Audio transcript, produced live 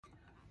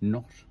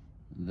Not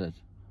that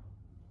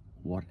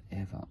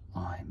whatever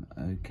I'm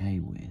okay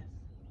with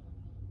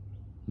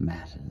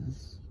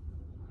matters,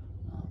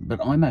 but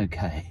I'm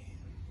okay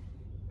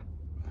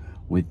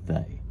with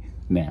they.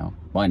 Now,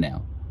 by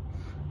now,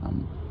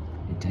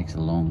 it takes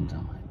a long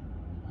time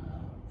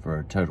for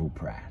a total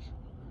prat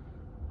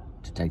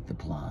to take the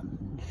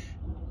plunge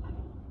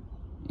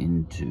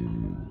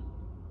into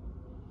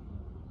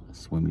a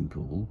swimming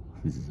pool,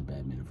 this is a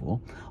bad metaphor,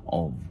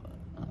 of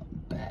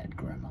bad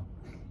grammar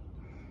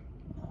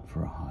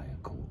for a higher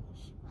cause.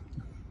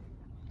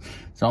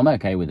 So I'm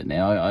okay with it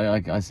now.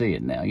 I see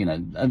it now. You know,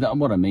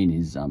 what I mean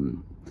is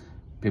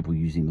people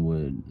using the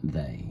word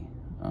they,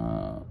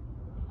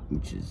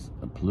 which is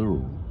a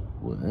plural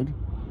word,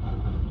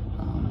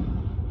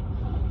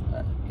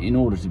 in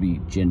order to be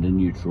gender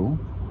neutral,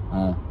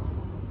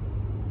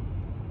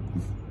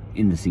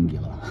 in the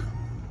singular.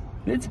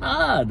 It's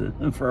hard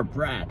for a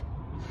prat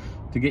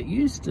to get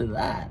used to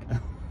that.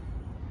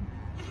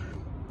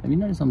 Have you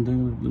noticed I'm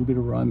doing a little bit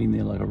of rhyming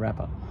there like a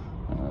rapper?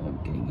 I'm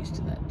getting used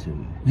to that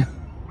too.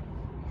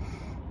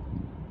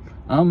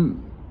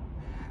 Almost.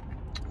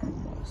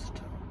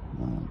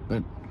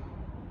 But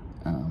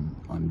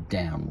I'm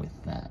down with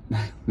that.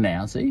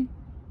 Now, see?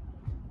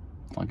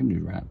 I can do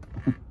rap.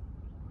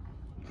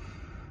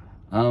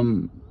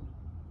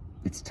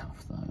 It's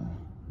tough though.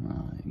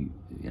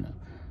 You know.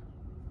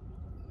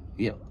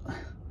 Yeah.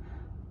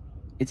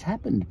 It's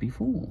happened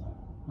before.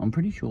 I'm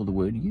pretty sure the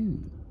word you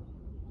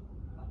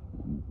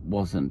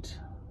wasn't,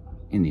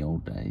 in the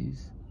old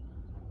days,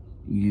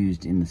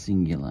 used in the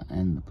singular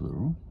and the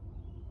plural.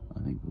 I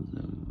think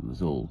it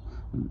was all,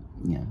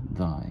 you know,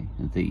 thy,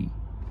 thee,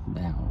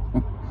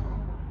 thou,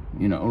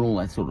 you know, all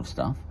that sort of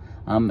stuff.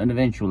 And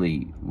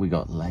eventually we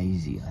got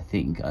lazy, I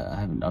think.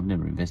 I've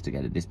never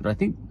investigated this, but I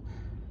think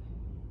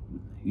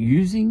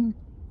using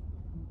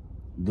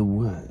the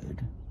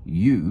word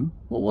you,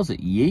 what was it,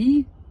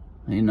 ye?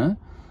 You know,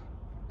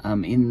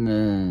 in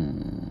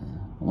the,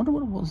 I wonder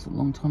what it was a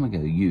long time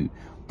ago, you.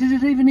 Did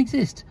it even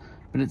exist?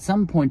 But at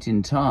some point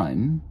in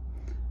time,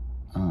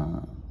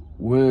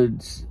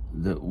 words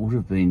that would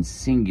have been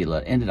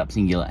singular ended up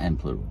singular and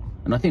plural.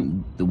 And I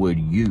think the word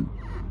you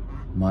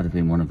might have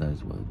been one of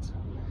those words.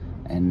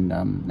 And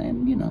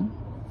you know,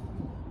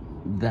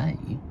 they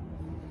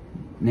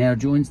now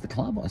joins the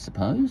club, I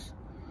suppose.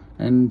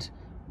 And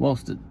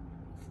whilst it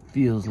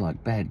feels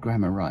like bad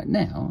grammar right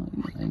now,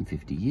 in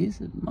 50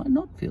 years, it might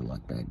not feel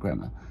like bad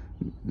grammar.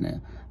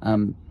 Now,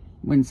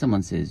 when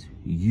someone says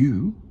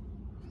you,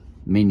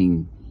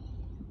 meaning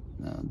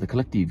the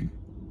collective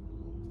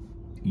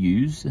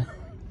yous,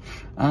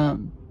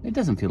 it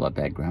doesn't feel like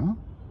bad grammar.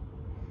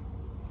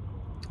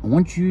 I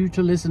want you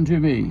to listen to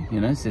me, you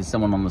know, says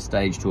someone on the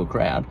stage to a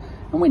crowd.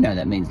 And we know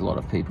that means a lot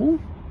of people,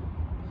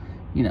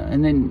 you know,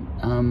 and then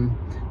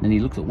he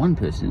looks at one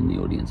person in the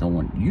audience, I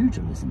want you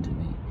to listen to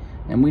me.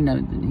 And we know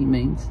that he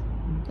means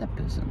that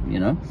person, you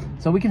know.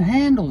 So we can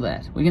handle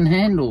that. We can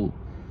handle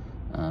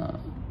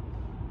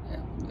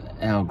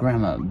our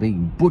grammar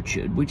being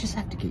butchered. We just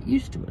have to get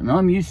used to it. And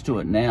I'm used to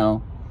it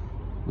now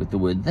with the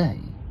word they.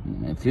 You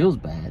know, it feels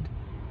bad.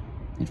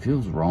 It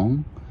feels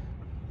wrong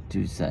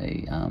to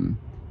say,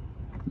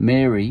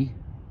 Mary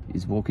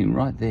is walking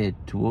right there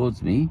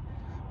towards me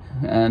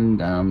and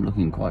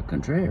looking quite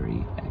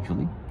contrary,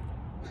 actually.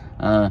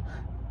 Bart,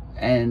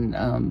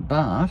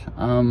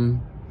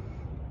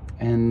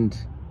 and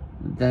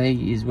they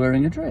is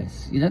wearing a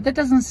dress. You know, that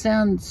doesn't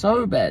sound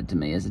so bad to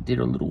me as it did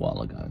a little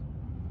while ago.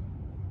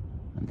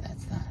 And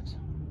that's that.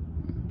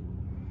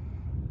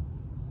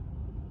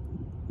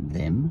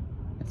 Them,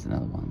 that's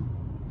another one.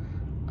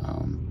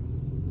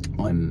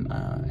 I'm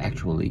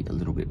actually a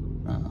little bit,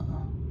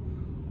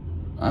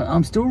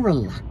 I'm still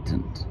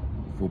reluctant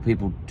for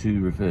people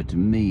to refer to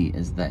me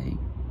as they,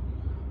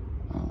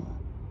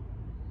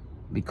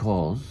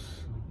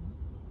 because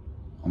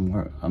I'm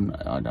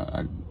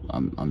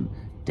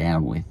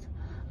down with,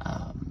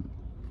 I'm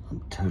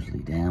totally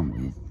down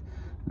with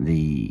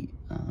the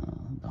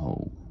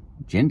whole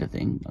gender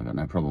thing. I got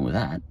no problem with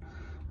that.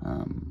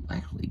 I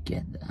actually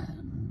get that.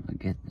 I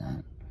get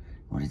that.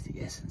 What is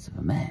the essence of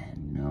a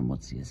man? You know, and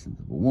what's the essence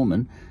of a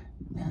woman?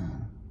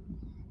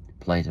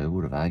 Plato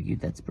would have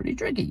argued that's pretty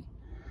tricky,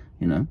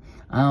 you know.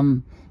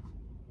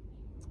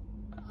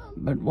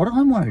 But what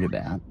I'm worried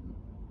about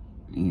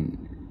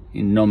in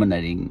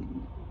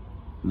nominating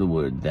the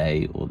word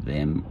they or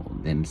them or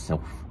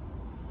themselves,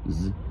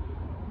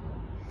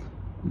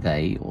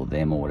 they or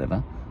them or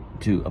whatever,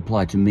 to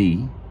apply to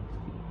me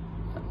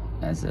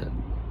as a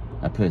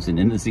person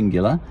in the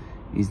singular,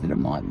 is that it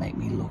might make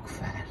me look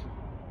fat.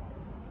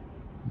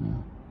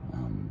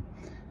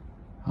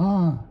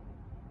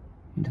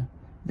 You know,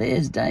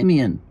 there's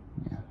Damien.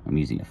 Yeah, I'm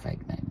using a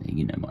fake name there.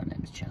 You know my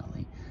name's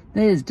Charlie.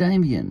 There's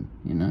Damien,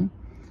 you know,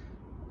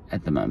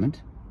 at the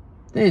moment.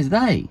 There's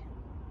they.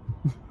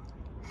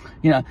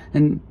 You know,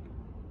 and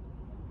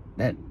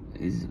that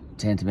is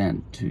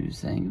tantamount to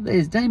saying,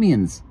 there's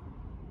Damien's.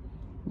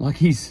 Like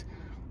he's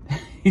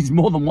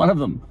more than one of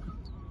them.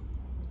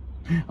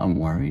 I'm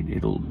worried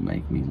it'll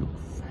make me look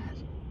fat.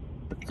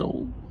 That's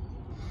all.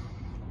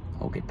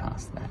 I'll get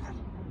past that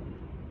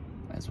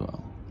as well.